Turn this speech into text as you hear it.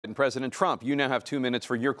And President Trump, you now have 2 minutes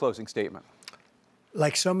for your closing statement.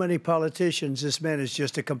 Like so many politicians, this man is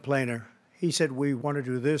just a complainer. He said, we want to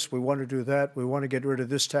do this, we want to do that, we want to get rid of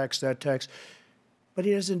this tax, that tax. But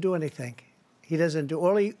he doesn't do anything. He doesn't do,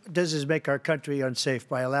 all he does is make our country unsafe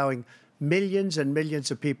by allowing millions and millions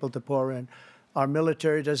of people to pour in. Our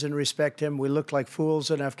military doesn't respect him. We look like fools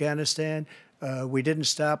in Afghanistan. We didn't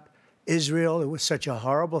stop Israel. It was such a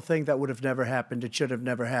horrible thing that would have never happened. It should have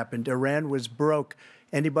never happened. Iran was broke.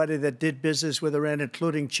 Anybody that did business with Iran,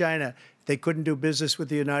 including China, they couldn't do business with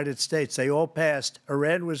the United States. They all passed.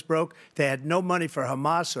 Iran was broke. They had no money for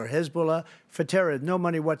Hamas or Hezbollah, for terror, no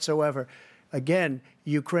money whatsoever. Again,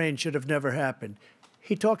 Ukraine should have never happened.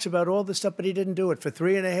 He talks about all this stuff, but he didn't do it. For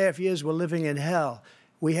 3.5 years, we're living in hell.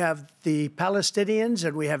 We have the Palestinians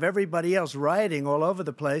and we have everybody else rioting all over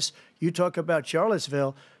the place. You talk about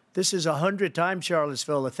Charlottesville. This is 100 times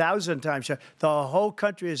Charlottesville, 1,000 times. The whole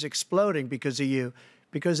country is exploding because of you,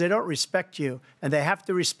 because they don't respect you, and they have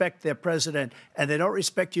to respect their president, and they don't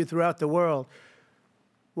respect you throughout the world.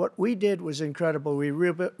 What we did was incredible. We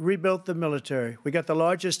rebuilt the military. We got the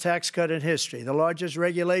largest tax cut in history, the largest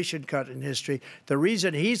regulation cut in history. The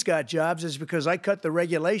reason he's got jobs is because I cut the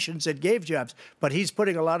regulations that gave jobs, but he's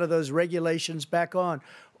putting a lot of those regulations back on.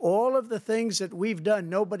 All of the things that we've done,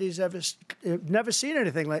 nobody's never seen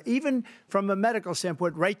anything like. Even from a medical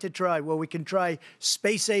standpoint, right to try, where we can try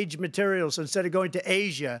space-age materials instead of going to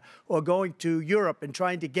Asia or going to Europe and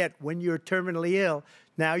trying to get when you're terminally ill.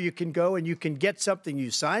 Now you can go and you can get something. You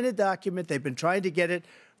sign a document. They've been trying to get it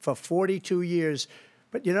for 42 years.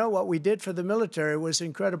 But you know what we did for the military was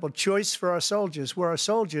incredible. Choice for our soldiers, where our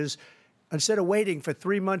soldiers, instead of waiting for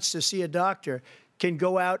 3 months to see a doctor, can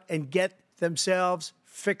go out and get themselves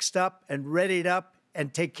fixed up and readied up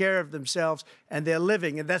and take care of themselves, and they're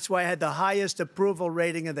living. And that's why I had the highest approval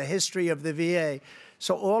rating in the history of the VA.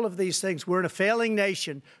 So all of these things, we're in a failing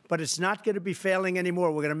nation, but it's not going to be failing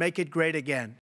anymore. We're going to make it great again.